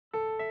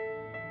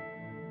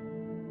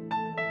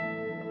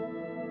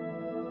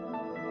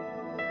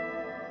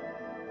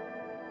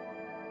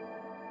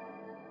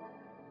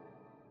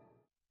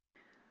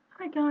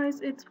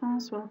guys, it's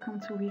France. Welcome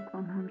to week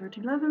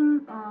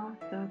 111 of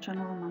the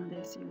General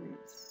Monday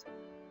series.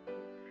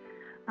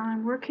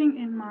 I'm working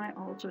in my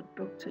altered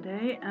book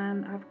today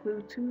and I've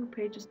glued 2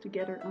 pages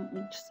together on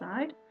each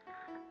side.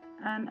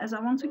 And as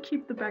I want to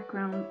keep the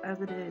background as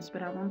it is,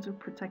 but I want to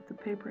protect the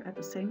paper at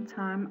the same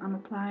time, I'm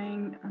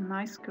applying a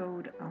nice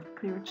coat of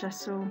clear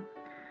gesso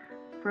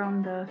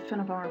from the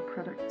Finnavar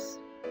products.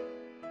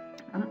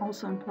 I'm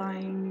also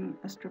applying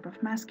a strip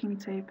of masking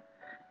tape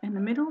in the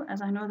middle,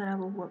 as I know that I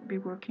will be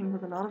working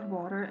with a lot of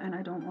water and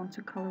I don't want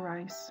to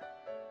colorize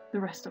the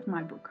rest of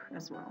my book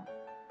as well.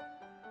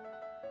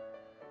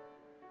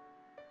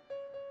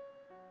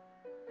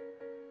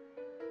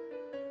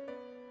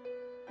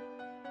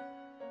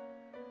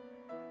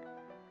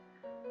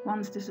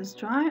 Once this is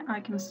dry, I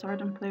can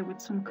start and play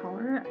with some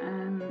color,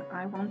 and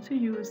I want to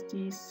use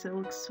these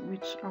silks,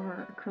 which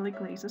are acrylic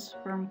glazes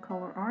from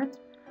Color Art.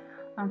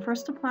 I'm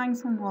first applying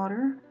some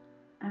water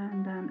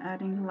and then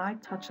adding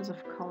light touches of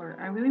color.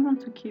 I really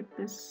want to keep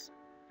this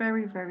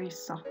very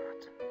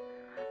soft,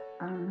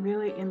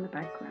 really in the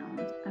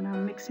background. And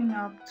I'm mixing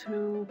up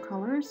 2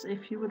 colors.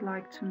 If you would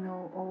like to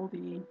know all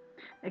the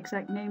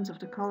exact names of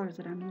the colors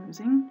that I'm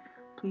using,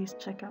 please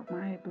check out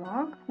my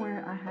blog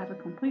where I have a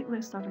complete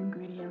list of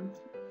ingredients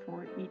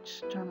for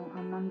each Journal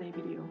on Monday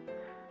video.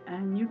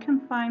 And you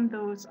can find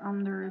those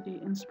under the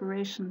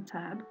inspiration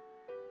tab,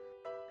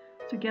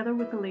 together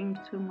with a link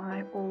to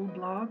my old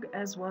blog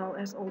as well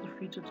as all the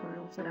free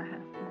tutorials that I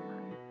have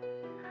online.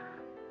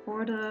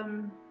 For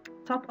the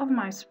top of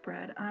my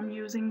spread, I'm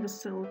using the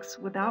silks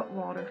without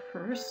water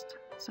first,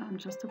 so I'm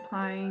just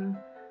applying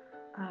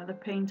the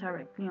paint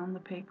directly on the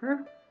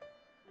paper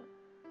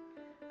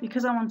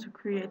because I want to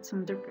create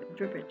some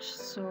drippage,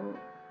 so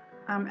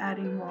I'm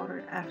adding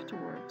water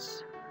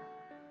afterwards.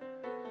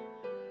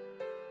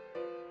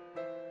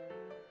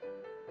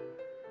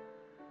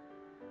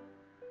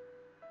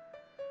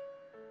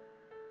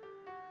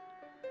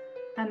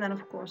 And then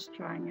of course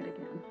drying it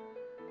again.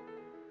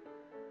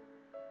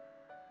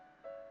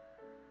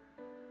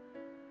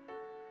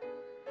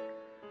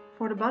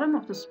 For the bottom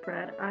of the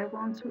spread, I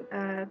want to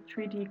add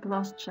 3D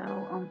gloss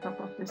gel on top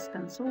of this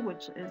stencil,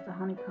 which is the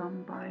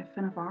Honeycomb by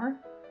Finnavar.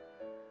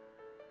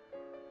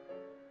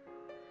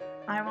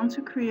 I want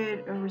to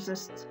create a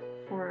resist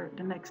for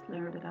the next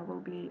layer that I will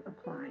be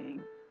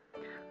applying.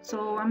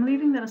 So I'm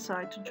leaving that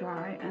aside to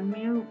dry, and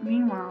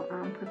meanwhile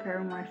I'm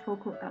preparing my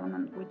focal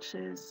element, which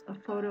is a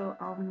photo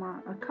of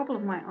a couple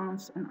of my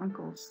aunts and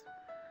uncles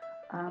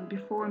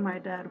before my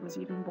dad was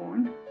even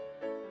born.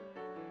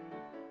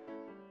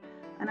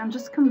 And I'm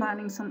just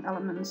combining some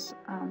elements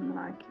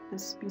like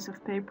this piece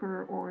of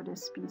paper or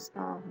this piece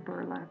of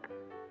burlap.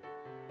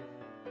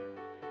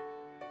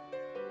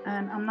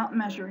 And I'm not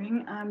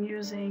measuring, I'm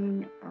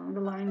using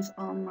the lines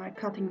on my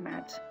cutting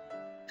mat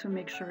to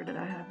make sure that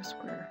I have a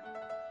square.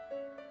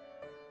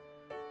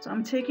 So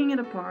I'm taking it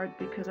apart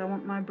because I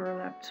want my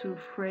burlap to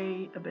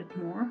fray a bit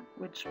more,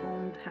 which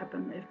won't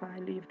happen if I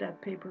leave that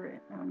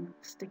paper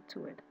stick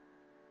to it.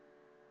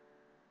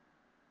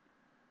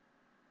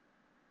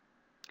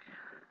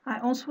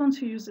 I also want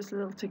to use this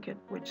little ticket,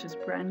 which is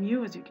brand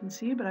new, as you can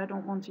see, but I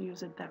don't want to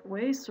use it that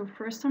way. So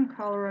first I'm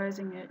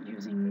colorizing it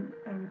using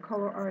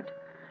Color Art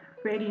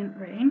Radiant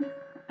Rain,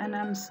 and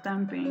I'm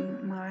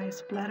stamping my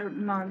splattered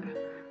mug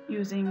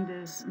using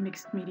this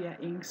mixed media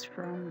inks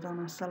from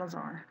Donna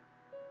Salazar.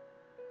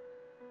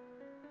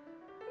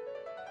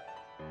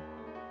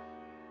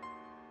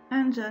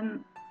 And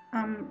then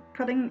I'm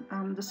cutting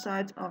the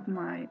sides of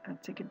my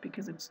ticket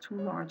because it's too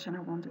large and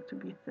I want it to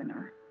be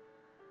thinner.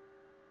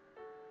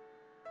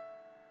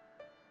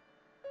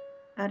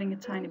 Adding a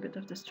tiny bit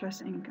of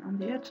distress ink on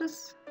the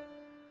edges,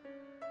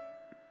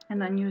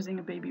 and then using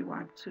a baby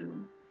wipe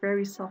to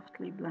very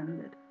softly blend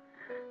it.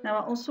 Now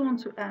I also want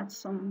to add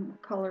some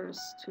colors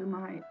to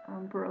my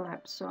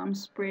burlap, so I'm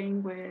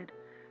spraying with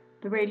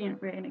the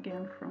Radiant Rain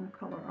again from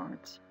Color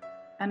Art.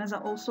 And as I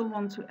also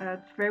want to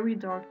add very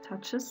dark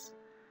touches,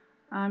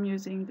 I'm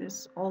using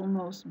this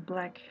almost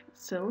black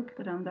silk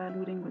that I'm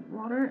diluting with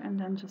water and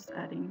then just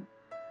adding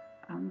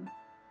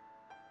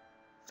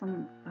some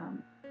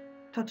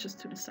touches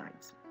to the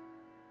sides.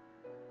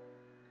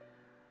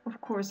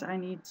 Of course, I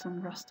need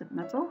some rusted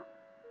metal,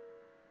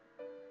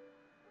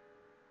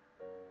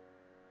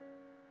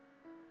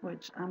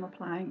 which I'm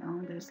applying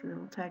on this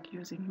little tag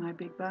using my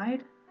big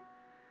bite.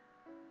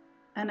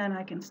 And then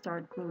I can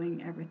start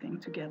gluing everything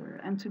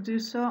together. And to do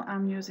so,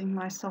 I'm using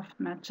my soft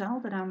matte gel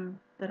that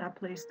I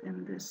placed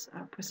in this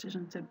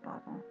precision tip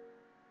bottle.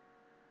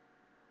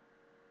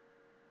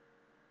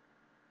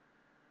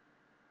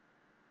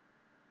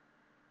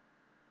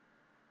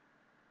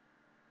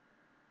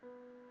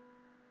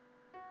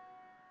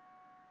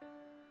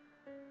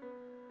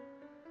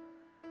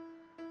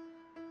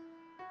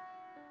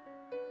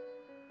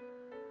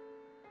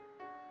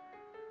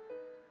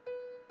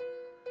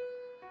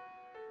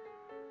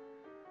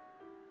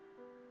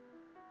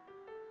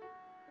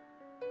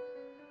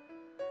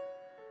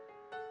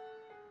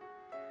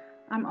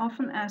 I'm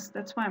often asked,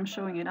 that's why I'm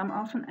showing it, I'm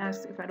often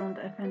asked if I don't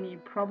have any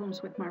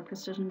problems with my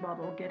precision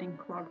bottle getting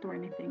clogged or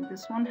anything.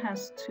 This one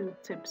has two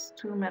tips,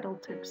 two metal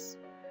tips,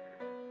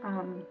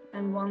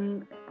 and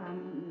one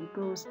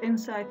goes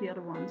inside the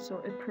other one, so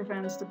it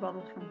prevents the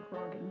bottle from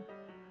clogging.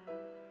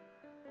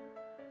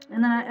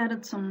 And then I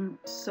added some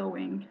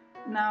sewing.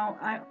 Now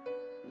I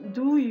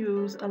do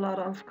use a lot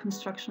of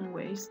construction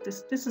waste.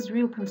 This is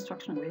real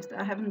construction waste.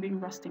 I haven't been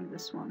rusting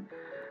this one.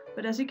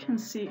 But as you can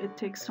see, it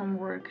takes some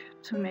work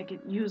to make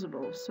it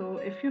usable. So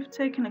if you've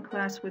taken a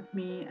class with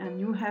me and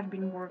you have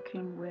been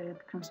working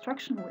with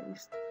construction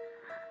waste,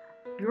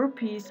 your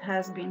piece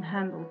has been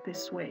handled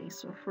this way.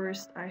 So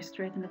first I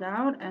straighten it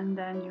out, and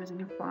then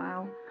using a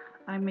file,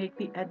 I make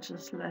the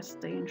edges less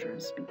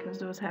dangerous because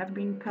those have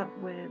been cut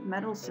with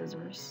metal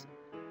scissors.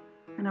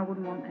 And I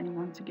wouldn't want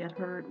anyone to get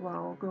hurt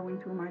while going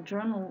through my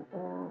journal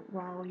or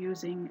while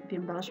using the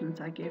embellishments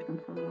I gave them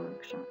for the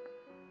workshop.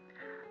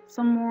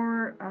 Some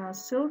more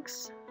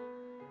silks,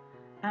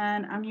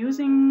 and I'm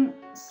using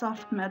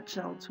soft matte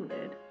gel to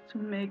it to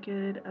make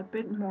it a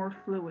bit more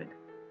fluid.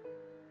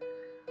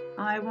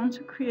 I want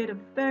to create a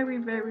very,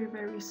 very,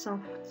 very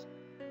soft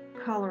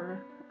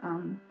color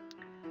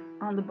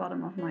on the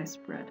bottom of my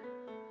spread.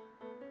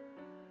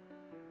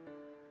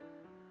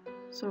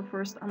 So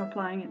first I'm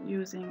applying it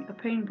using a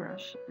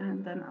paintbrush,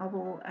 and then I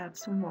will add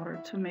some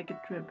water to make it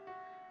drip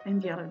in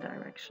the other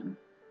direction.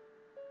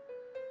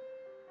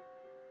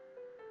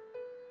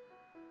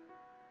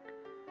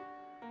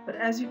 But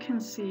as you can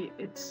see,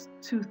 it's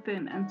too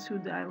thin and too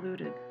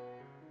diluted.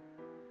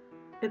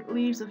 It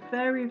leaves a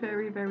very,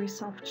 very, very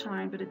soft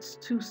shine, but it's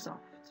too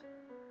soft.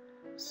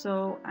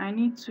 So I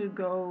need to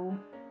go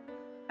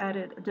at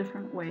it a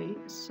different way.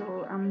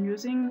 So I'm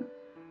using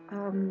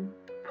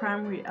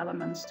primary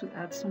elements to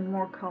add some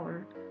more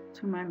color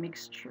to my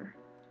mixture.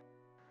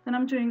 Then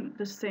I'm doing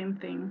the same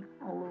thing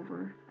all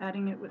over,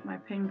 adding it with my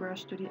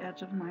paintbrush to the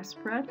edge of my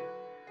spread,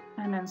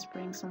 and then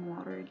spraying some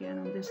water again,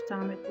 and this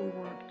time it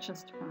will work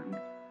just fine.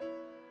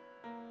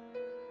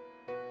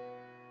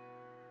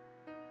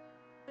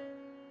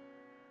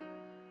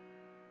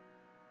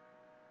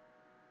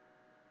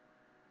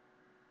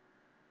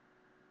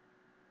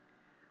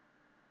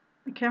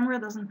 The camera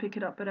doesn't pick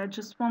it up, but I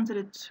just wanted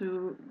it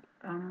to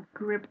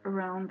grip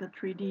around the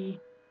 3D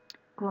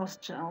gloss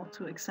gel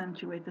to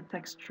accentuate the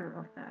texture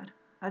of that.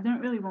 I didn't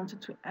really want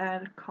it to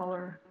add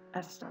color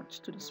as such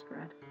to the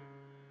spread.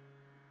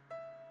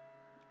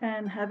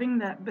 And having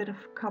that bit of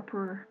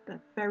copper,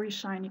 that very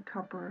shiny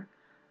copper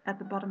at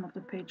the bottom of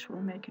the page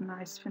will make a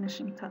nice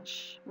finishing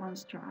touch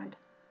once dried.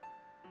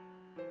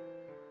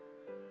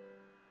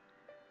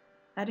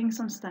 Adding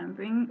some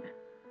stamping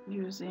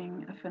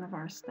using a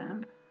Finnavar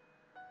stamp.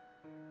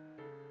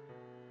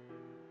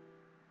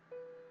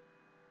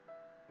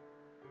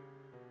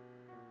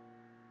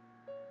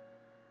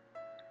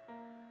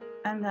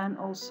 And then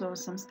also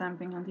some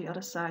stamping on the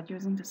other side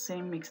using the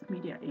same mixed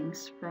media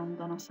inks from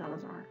Donna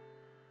Salazar.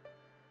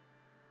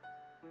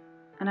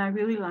 And I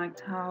really liked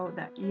how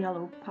that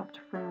yellow popped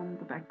from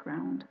the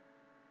background.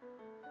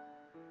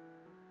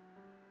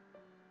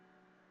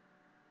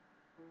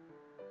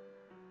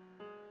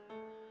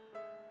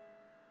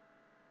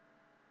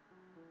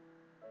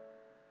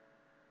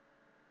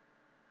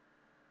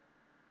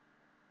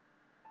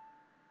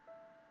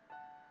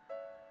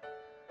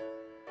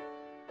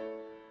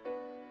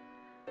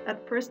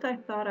 At first I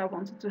thought I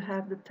wanted to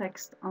have the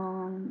text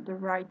on the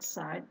right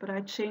side, but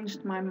I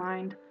changed my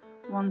mind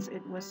once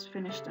it was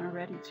finished and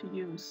ready to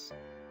use.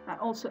 I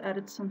also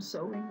added some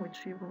sewing,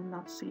 which you will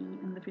not see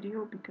in the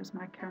video because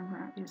my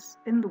camera is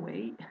in the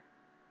way.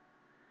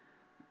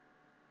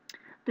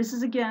 This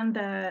is again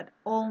that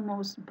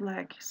almost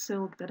black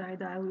silk that I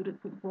diluted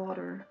with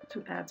water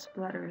to add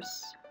splatters.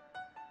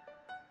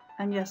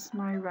 And yes,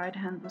 my right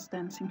hand was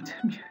dancing to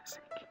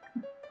music.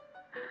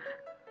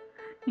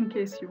 In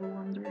case you were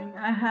wondering,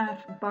 I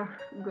have Bach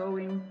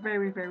going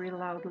very, very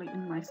loudly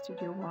in my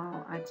studio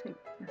while I take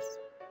this.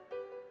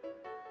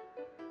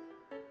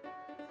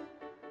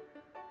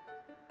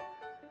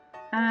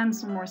 And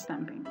some more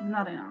stamping,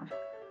 not enough.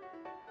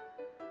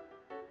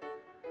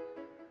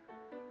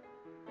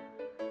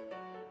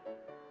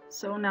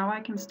 So now I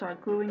can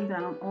start gluing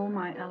down all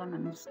my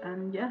elements,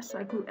 and yes,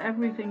 I glue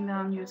everything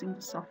down using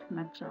the soft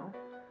matte gel.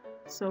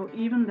 So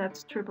even that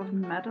strip of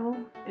metal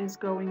is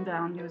going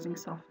down using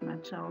soft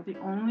matte gel. The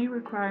only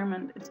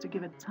requirement is to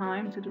give it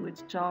time to do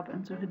its job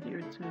and to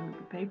adhere to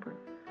the paper.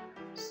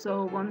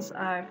 So once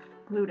I've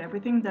glued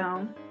everything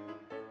down,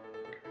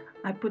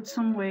 I put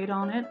some weight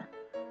on it.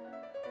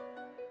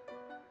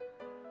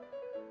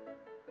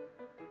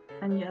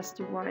 And yes,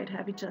 the white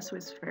heavy gesso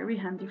is very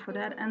handy for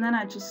that. And then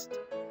I just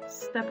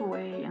step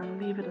away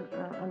and leave it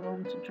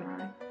alone to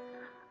dry.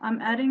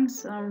 I'm adding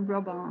some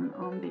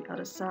rub-on the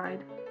other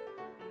side.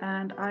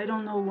 And I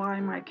don't know why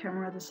my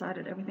camera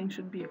decided everything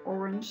should be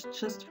orange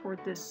just for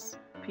this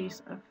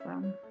piece of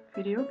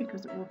video,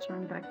 because it will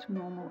turn back to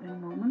normal in a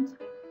moment.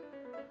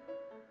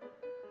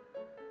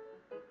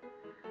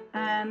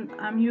 And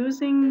I'm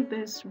using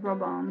this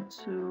rub-on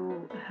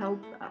to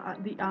help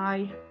the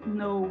eye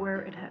know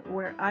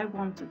where I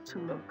want it to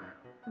look.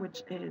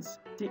 which is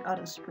the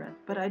other spread,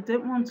 but I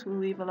did want to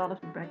leave a lot of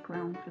the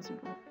background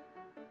visible.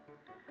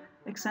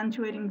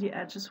 Accentuating the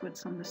edges with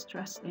some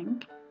distress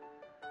ink.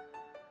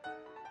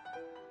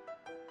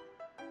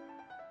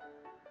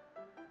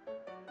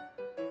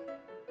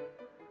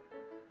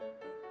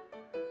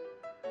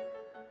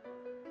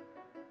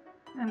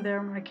 And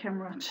there my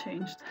camera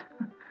changed.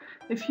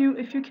 If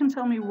you can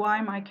tell me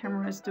why my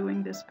camera is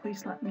doing this,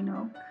 please let me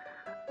know.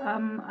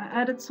 I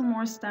added some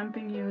more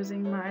stamping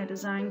using my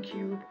design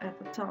cube at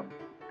the top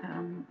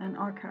and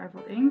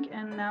archival ink,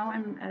 and now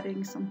I'm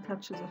adding some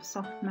touches of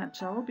soft matte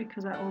gel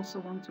because I also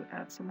want to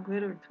add some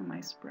glitter to my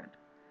spread.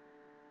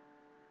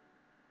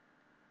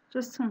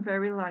 Just some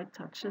very light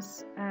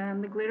touches,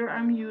 and the glitter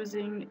I'm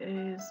using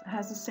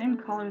has the same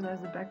colors as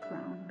the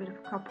background, a bit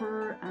of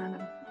copper and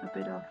a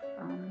bit of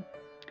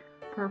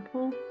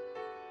purple,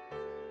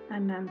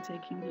 and then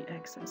taking the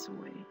excess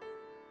away.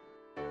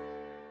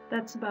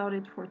 That's about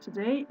it for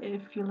today.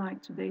 If you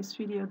liked today's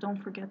video, don't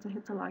forget to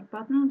hit the like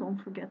button, don't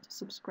forget to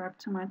subscribe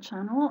to my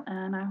channel,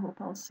 and I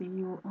hope I'll see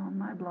you on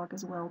my blog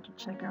as well to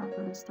check out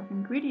the list of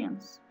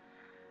ingredients.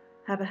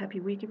 Have a happy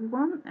week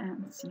everyone,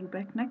 and see you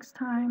back next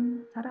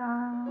time.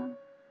 Ta-da!